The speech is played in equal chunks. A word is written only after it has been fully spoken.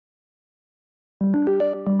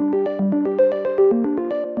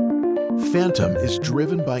Phantom is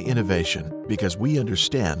driven by innovation because we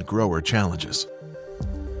understand grower challenges.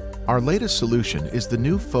 Our latest solution is the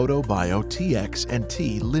new PHOTOBIO TX and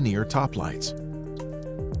T linear top lights.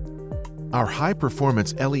 Our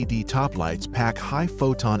high-performance LED top lights pack high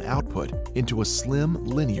photon output into a slim,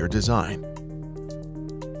 linear design.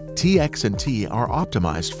 TX and T are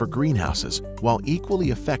optimized for greenhouses while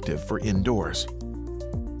equally effective for indoors.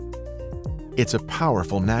 It's a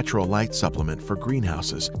powerful natural light supplement for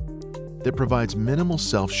greenhouses that provides minimal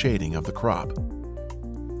self-shading of the crop.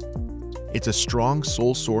 It's a strong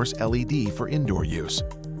sole source LED for indoor use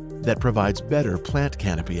that provides better plant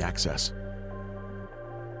canopy access.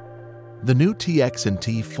 The new TX and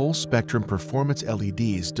T full spectrum performance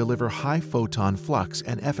LEDs deliver high photon flux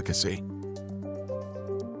and efficacy.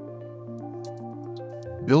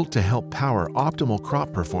 Built to help power optimal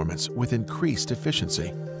crop performance with increased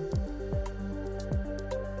efficiency.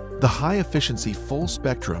 The high-efficiency full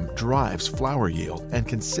spectrum drives flower yield and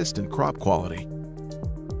consistent crop quality.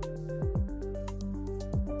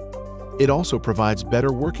 It also provides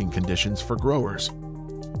better working conditions for growers.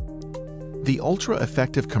 The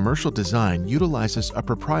ultra-effective commercial design utilizes a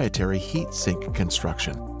proprietary heat sink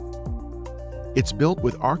construction. It's built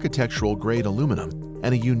with architectural-grade aluminum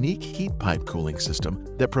and a unique heat pipe cooling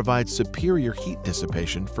system that provides superior heat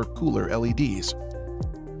dissipation for cooler LEDs.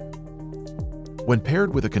 When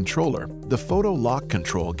paired with a controller, the Photo Lock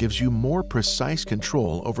control gives you more precise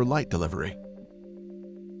control over light delivery.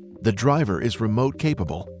 The driver is remote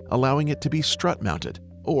capable, allowing it to be strut mounted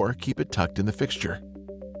or keep it tucked in the fixture.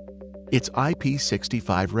 It's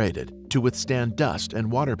IP65 rated to withstand dust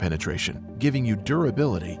and water penetration, giving you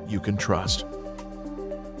durability you can trust.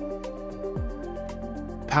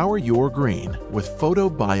 Power your green with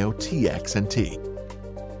PHOTOBIO TX and T.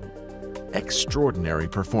 Extraordinary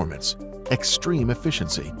performance, extreme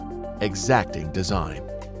efficiency, exacting design.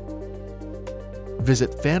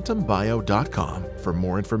 Visit phantombio.com for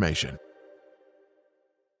more information.